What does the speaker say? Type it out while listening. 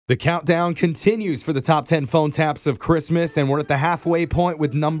The countdown continues for the top 10 phone taps of Christmas, and we're at the halfway point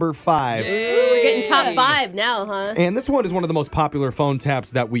with number 5. Ooh, we're getting top 5 now, huh? And this one is one of the most popular phone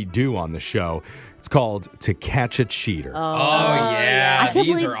taps that we do on the show. It's called To Catch a Cheater. Oh, yeah.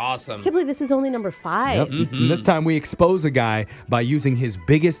 These are awesome. I can't believe this is only number 5. Yep. Mm-hmm. This time we expose a guy by using his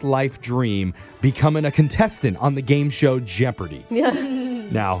biggest life dream, becoming a contestant on the game show Jeopardy.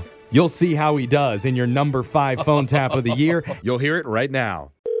 Now, you'll see how he does in your number 5 phone tap of the year. You'll hear it right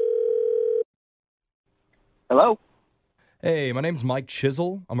now. Hello? Hey, my name's Mike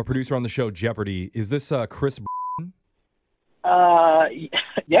Chisel. I'm a producer on the show Jeopardy. Is this Chris?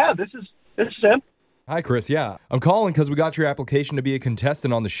 Yeah, this is him. Hi, Chris. Yeah. I'm calling because we got your application to be a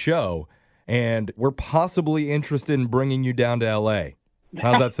contestant on the show, and we're possibly interested in bringing you down to L.A.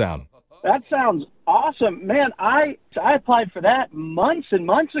 How's that sound? That sounds awesome. Man, I applied for that months and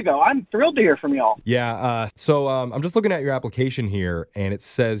months ago. I'm thrilled to hear from y'all. Yeah, so I'm just looking at your application here, and it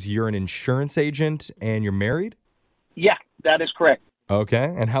says you're an insurance agent and you're married? Yeah, that is correct.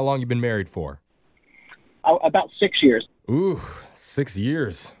 Okay, and how long you been married for? About 6 years. Ooh, 6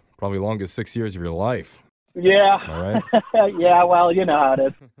 years. Probably the longest 6 years of your life. Yeah. All right. Yeah, well, you know how it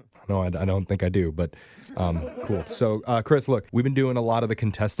is. No, I don't think I do, but cool. So, Chris, look, we've been doing a lot of the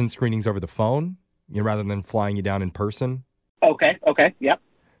contestant screenings over the phone, rather than flying you down in person. Okay, yep.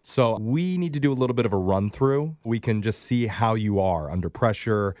 So we need to do a little bit of a run-through. We can just see how you are under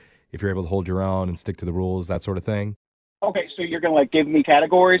pressure, if you're able to hold your own and stick to the rules, that sort of thing. Okay, so you're going to, give me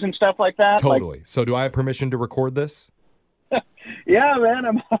categories and stuff like that? Totally. So do I have permission to record this? Yeah,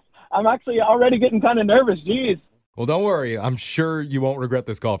 man, I'm actually already getting kind of nervous. Jeez. Well, don't worry. I'm sure you won't regret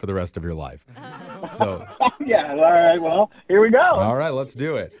this call for the rest of your life. So. Yeah, all right, well, here we go. All right, let's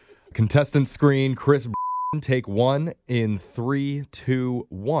do it. Contestant screen, Chris, take 1 in 3, 2,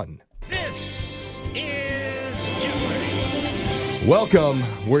 1. This is Jeopardy! Welcome.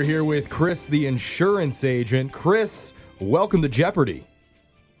 We're here with Chris, the insurance agent. Chris, welcome to Jeopardy.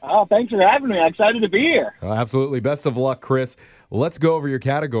 Oh, thanks for having me. I'm excited to be here. Absolutely. Best of luck, Chris. Let's go over your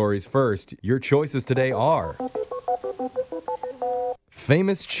categories first. Your choices today are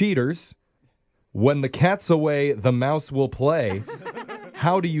famous cheaters, when the cat's away, the mouse will play,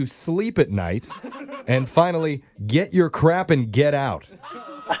 how do you sleep at night, and finally, get your crap and get out.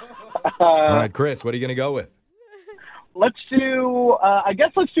 All right, Chris, what are you going to go with? Let's do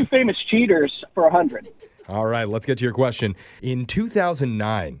famous cheaters for 100. All right, let's get to your question. In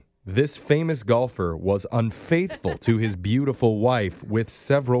 2009, this famous golfer was unfaithful to his beautiful wife with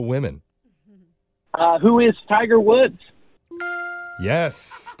several women. Who is Tiger Woods?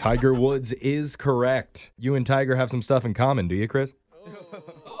 Yes, Tiger Woods is correct. You and Tiger have some stuff in common, do you, Chris?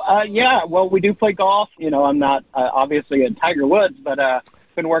 Yeah, well, we do play golf. I'm not obviously a Tiger Woods, but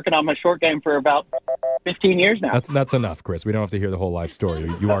been working on my short game for about 15 years now. That's enough, Chris. We don't have to hear the whole life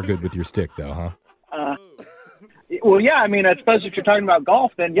story. You are good with your stick, though, huh? Well, yeah, I suppose if you're talking about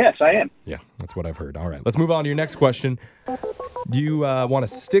golf, then yes, I am. Yeah, that's what I've heard. All right, let's move on to your next question. Do you want to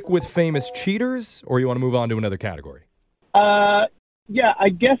stick with famous cheaters, or you want to move on to another category? Yeah, I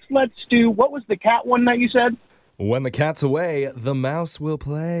guess let's do, what was the cat one that you said? When the cat's away, the mouse will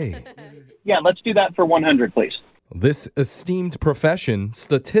play. Yeah, let's do that for 100, please. This esteemed profession,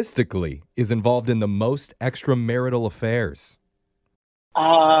 statistically, is involved in the most extramarital affairs.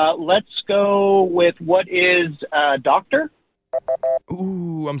 Let's go with what is doctor?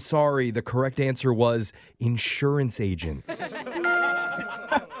 Ooh, I'm sorry. The correct answer was insurance agents.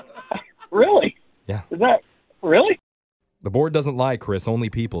 Really? Yeah. Is that really? The board doesn't lie, Chris. Only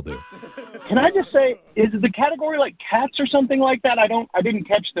people do. Can I just say, is the category like cats or something like that? I didn't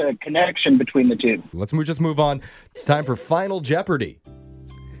catch the connection between the two. Let's just move on. It's time for Final Jeopardy.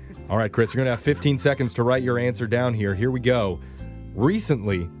 All right, Chris, you're going to have 15 seconds to write your answer down here. Here we go.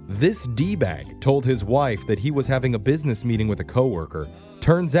 Recently, this D-bag told his wife that he was having a business meeting with a coworker.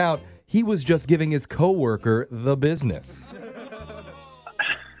 Turns out he was just giving his coworker the business.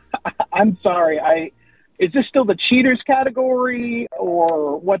 I'm sorry. Is this still the cheaters category,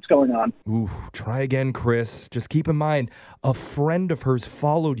 or what's going on? Ooh, try again, Chris. Just keep in mind, a friend of hers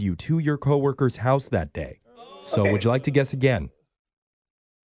followed you to your coworker's house that day. So Okay. Would you like to guess again?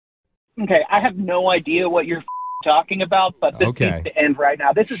 Okay, I have no idea what you're talking about, but this needs to end right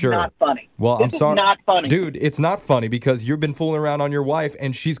now. This is not funny. Well, this I'm sorry. is not funny. Dude, it's not funny because you've been fooling around on your wife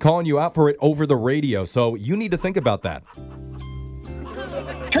and she's calling you out for it over the radio. So you need to think about that.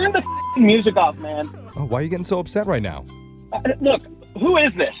 Turn the music off, man. Oh, why are you getting so upset right now? Look, who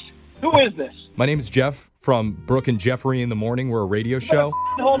is this? Who is this? My name's Jeff from Brooke and Jeffrey in the Morning. We're a radio show.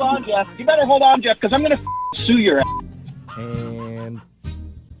 Hold on, Jeff. You better hold on, Jeff, because I'm going to sue your ass. And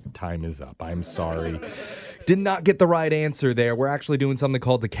time is up. I'm sorry. Did not get the right answer there. We're actually doing something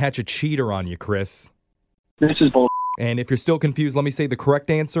called to catch a cheater on you, Chris. This is bull. And if you're still confused, let me say the correct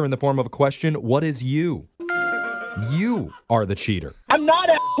answer in the form of a question. What is you? You are the cheater. I'm not,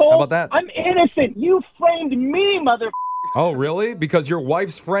 asshole. How about that? I'm innocent. You framed me, mother. Oh, really? Because your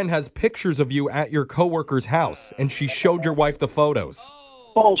wife's friend has pictures of you at your coworker's house, and she showed your wife the photos.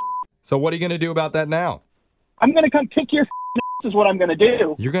 Bull. So what are you going to do about that now? I'm going to come kick your ass is what I'm going to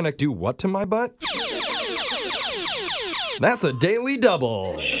do. You're going to do what to my butt? That's a daily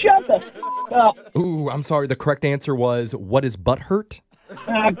double. Shut the up. Ooh, I'm sorry. The correct answer was, what is butt hurt?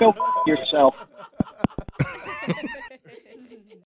 Go yourself.